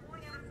and are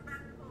pulling out of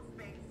Sebastopol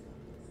space.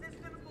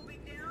 Systems will be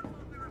down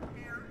while we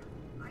repair.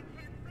 I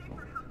can't say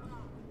for how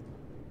long.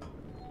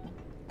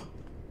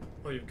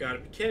 Oh, you've got to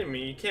be kidding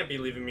me. You can't be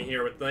leaving me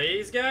here with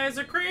these guys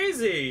are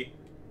crazy.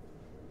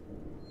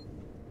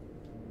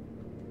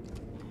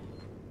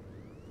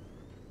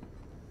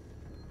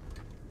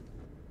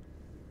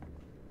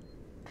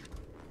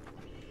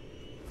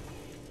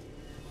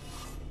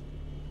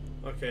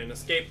 Okay, an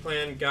escape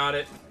plan, got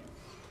it.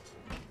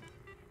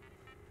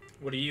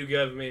 What do you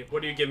give me?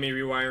 What do you give me,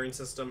 rewiring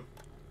system?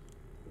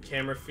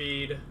 Camera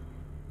feed.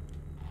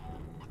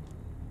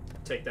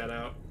 Take that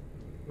out.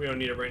 We don't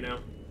need it right now.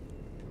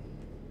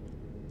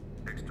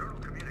 External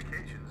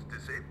communications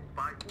disabled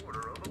by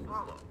order of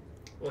Apollo.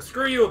 Well,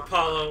 screw you,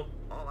 Apollo.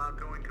 All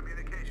outgoing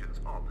communications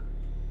halted.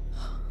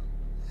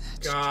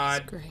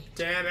 God great.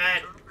 damn it.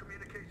 External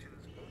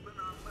communications open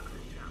on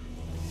limited channels.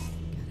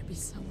 Gotta be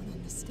someone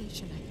on the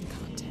station I can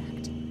contact.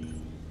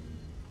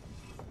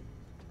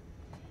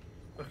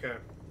 Okay.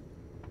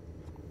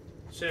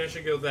 I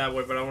should go that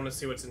way, but I want to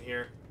see what's in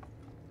here.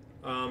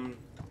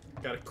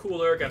 Got a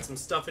cooler, got some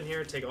stuff in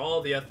here. Take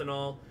all the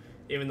ethanol,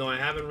 even though I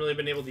haven't really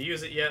been able to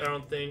use it yet, I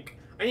don't think.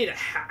 I need to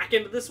hack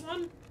into this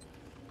one?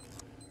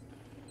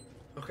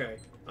 Okay,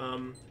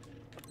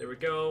 there we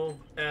go.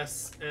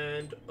 S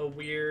and a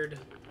weird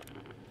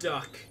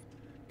duck.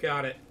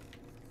 Got it.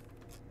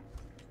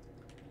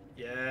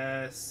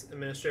 Yes,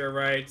 administrator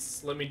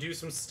rights. Let me do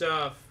some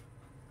stuff.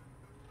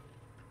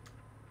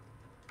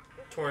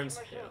 Torrens,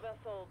 Commercial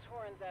vessel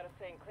Torrens out of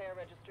St. Clair,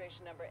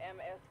 registration number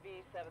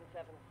MSV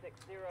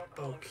 7760.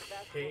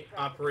 Okay,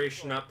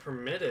 operation not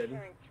permitted.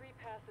 Carrying 3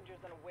 passengers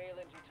on a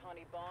Wayland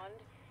Yutani Bond.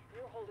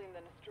 You're holding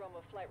the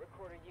Nostromo flight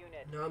recorder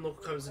unit.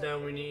 Non-local comes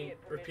down, we need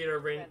repeat our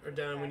rain or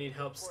down, we need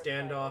help,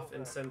 stand off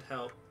and send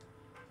help.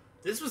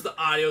 This was the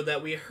audio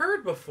that we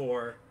heard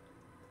before.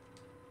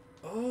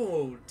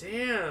 Oh,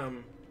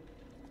 damn.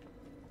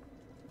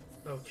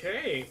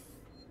 Okay.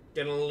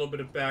 Getting a little bit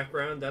of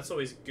background, that's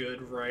always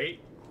good, right?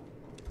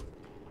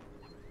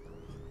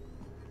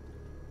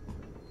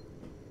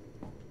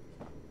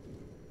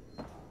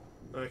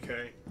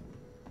 Okay.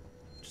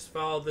 Just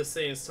follow this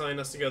thing, it's telling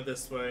us to go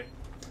this way.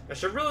 I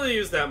should really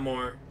use that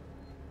more.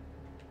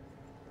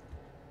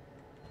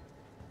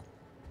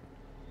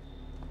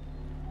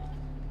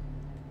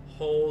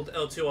 Hold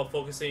L2 while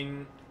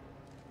focusing.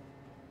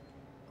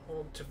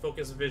 Hold to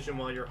focus vision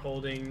while you're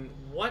holding.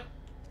 What?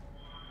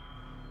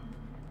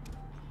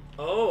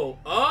 Oh.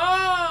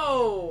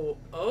 Oh!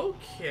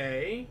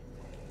 Okay.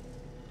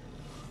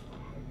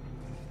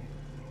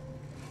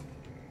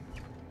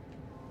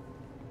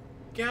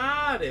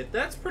 Got it.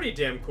 That's pretty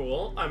damn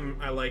cool.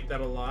 I like that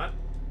a lot.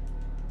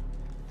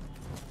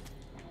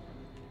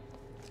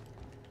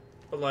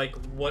 But like,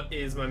 what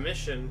is my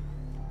mission?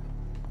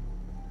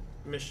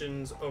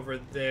 Mission's over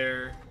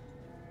there.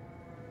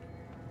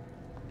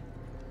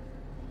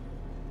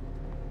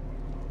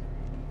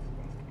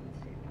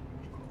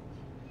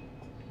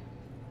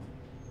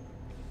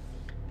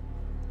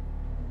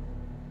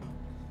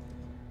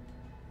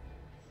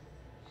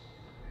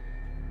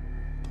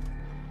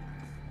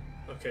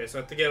 Okay, so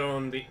I have to get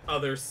on the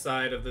other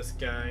side of this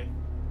guy.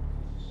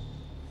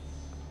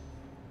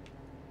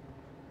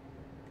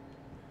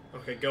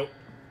 Okay, go.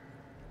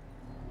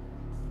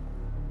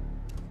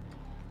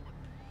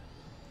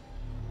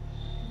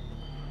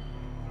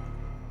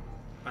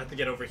 I have to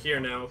get over here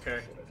now, okay.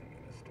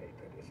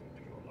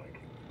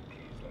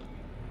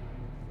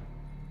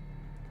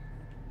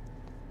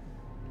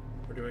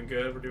 We're doing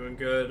good, we're doing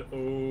good.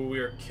 Oh, we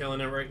are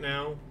killing it right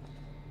now.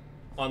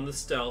 On the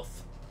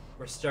stealth.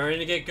 We're starting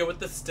to get good with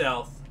the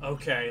stealth.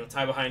 Okay, let's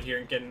hide behind here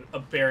and get a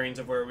bearings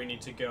of where we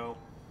need to go.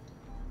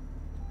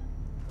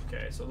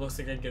 Okay, so it looks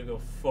like I gotta go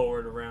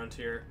forward around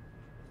here.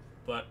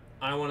 But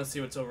I want to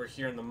see what's over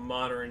here in the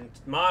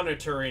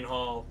monitoring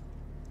hall.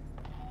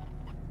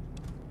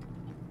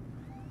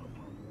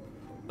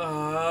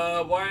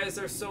 Why is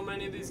there so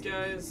many of these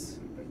guys?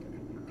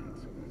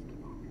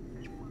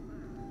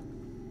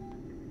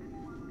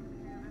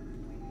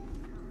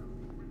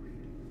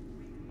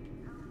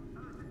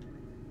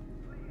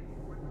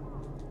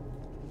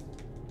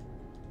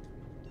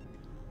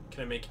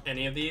 Can I make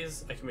any of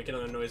these? I can make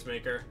another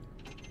noisemaker.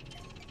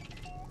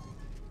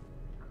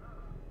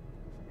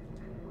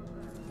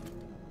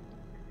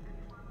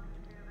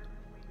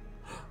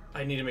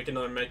 I need to make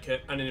another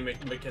medkit. I need to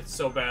make a medkit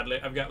so badly.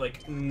 I've got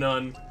like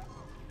none.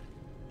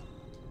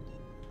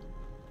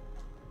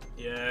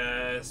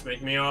 Yes,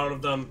 make me all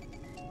of them.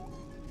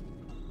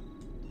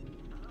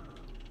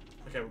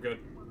 Okay, we're good.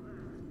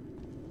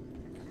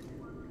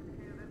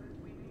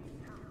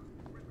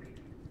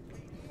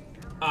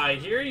 I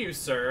hear you,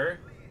 sir.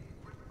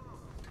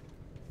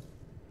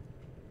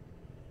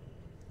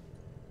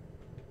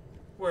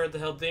 Where the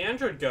hell did the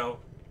android go?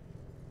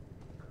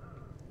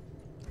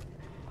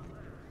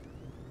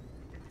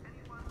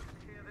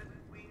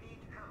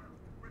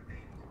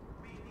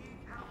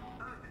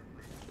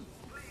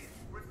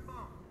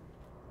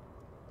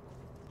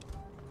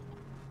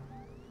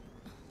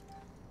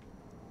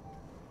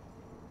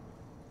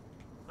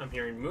 I'm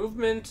hearing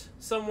movement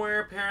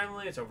somewhere,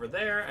 apparently. It's over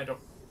there. I don't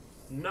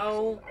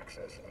know.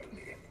 Access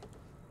only.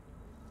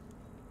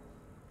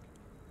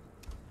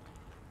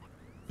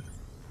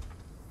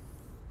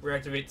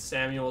 Reactivate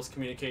Samuel's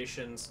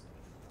communications.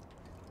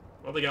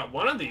 Well, they got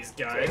one of these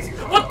guys.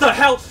 What the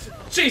hell?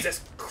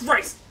 Jesus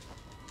Christ!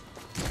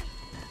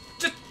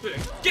 Just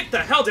get the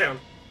hell down!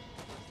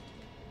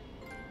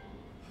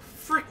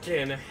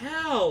 Frickin'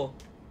 hell!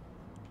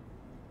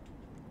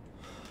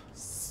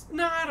 It's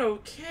not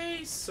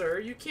okay, sir.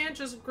 You can't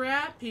just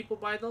grab people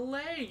by the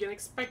leg and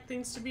expect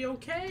things to be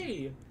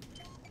okay.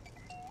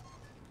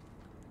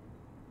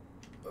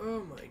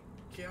 Oh my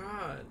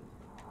god.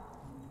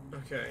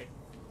 Okay.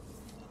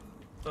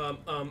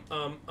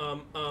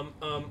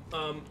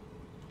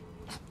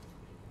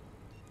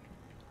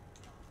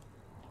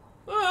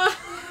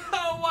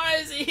 Why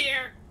is he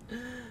here?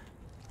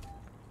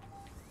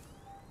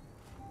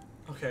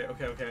 Okay,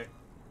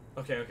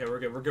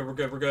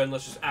 we're good.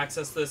 Let's just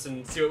access this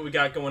and see what we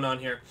got going on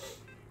here.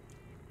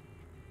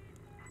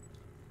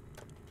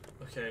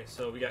 Okay,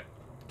 so we got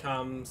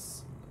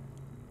comms,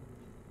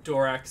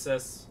 door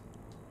access.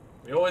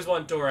 We always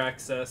want door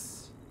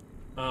access.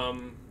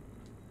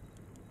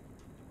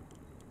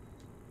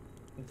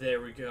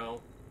 There we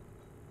go.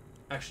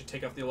 Actually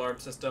take off the alarm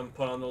system,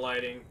 put on the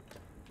lighting.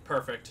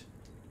 Perfect.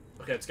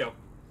 Okay, let's go.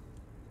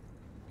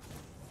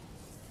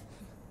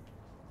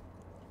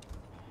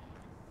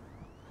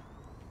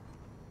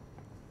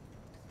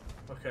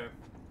 Okay.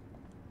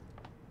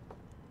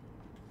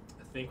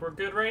 I think we're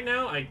good right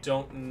now. I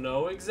don't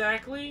know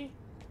exactly.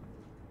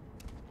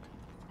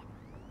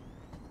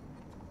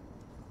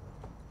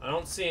 I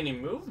don't see any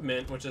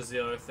movement, which is the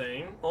other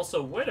thing.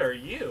 Also, what are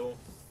you?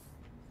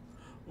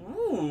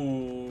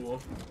 Ooh,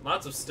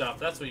 lots of stuff.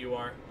 That's what you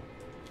are.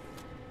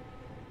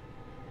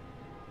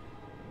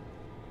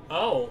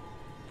 Oh.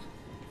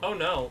 Oh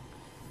no.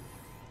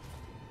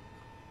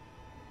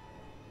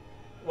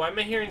 Why am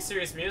I hearing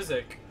serious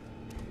music?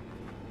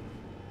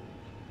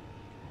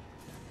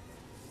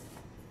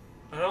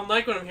 I don't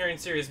like when I'm hearing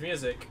serious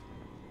music.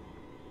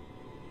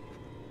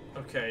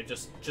 Okay,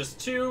 just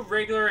two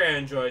regular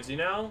androids, you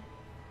know?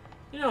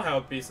 You know how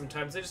it be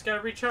sometimes, they just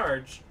gotta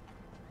recharge.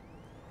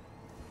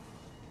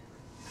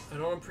 I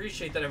don't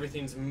appreciate that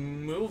everything's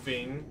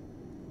moving.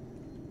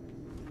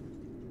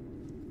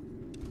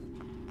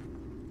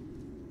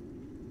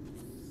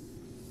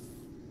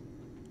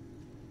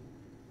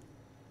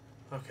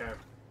 Okay.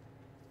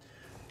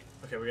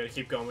 Okay, we gotta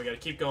keep going,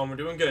 We're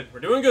doing good.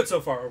 We're doing good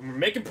so far. We're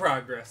making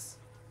progress.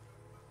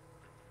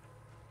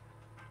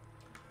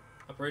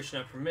 Operation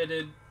not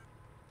permitted.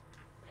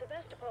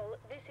 Sebastopol,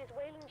 this is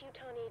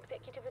Wayland-Yutani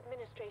Executive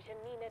Administrator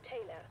Nina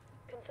Taylor,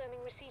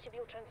 confirming receipt of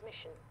your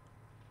transmission.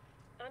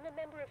 I'm a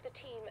member of the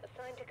team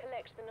assigned to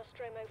collect the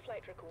Nostromo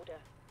flight recorder.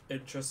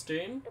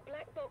 Interesting. The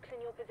black box in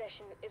your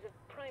possession is of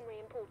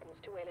primary importance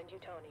to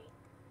Wayland-Yutani.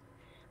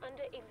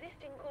 Under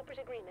existing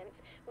corporate agreements,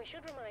 we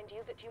should remind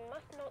you that you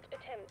must not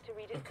attempt to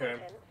read its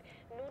contents,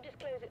 nor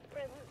disclose its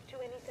presence to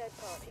any third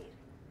parties.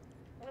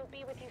 We'll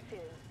be with you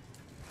soon.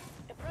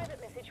 A private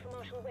message for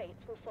Marshal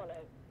Waits will follow.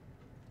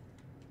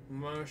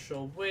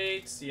 Marshal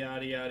Waits,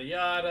 yada yada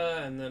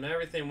yada, and then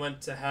everything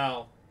went to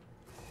hell.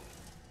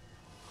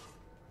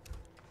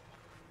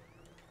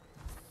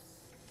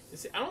 You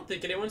see, I don't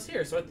think anyone's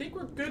here, so I think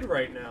we're good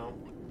right now.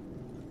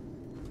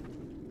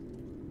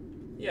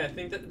 Yeah, I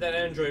think that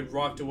android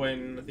rocked away,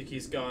 and I think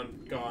he's gone,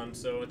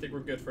 so I think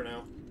we're good for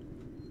now.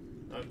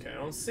 Okay, I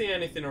don't see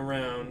anything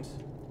around.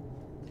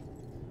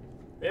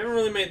 We haven't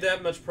really made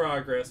that much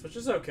progress, which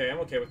is okay. I'm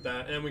okay with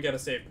that. And we got a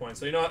save point.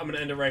 So you know what? I'm going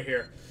to end it right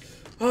here.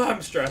 Oh,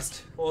 I'm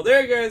stressed. Well,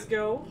 there you guys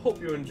go. Hope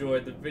you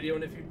enjoyed the video.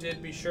 And if you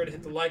did, be sure to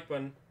hit the like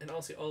button. And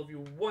I'll see all of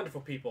you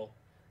wonderful people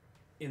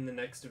in the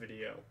next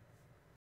video.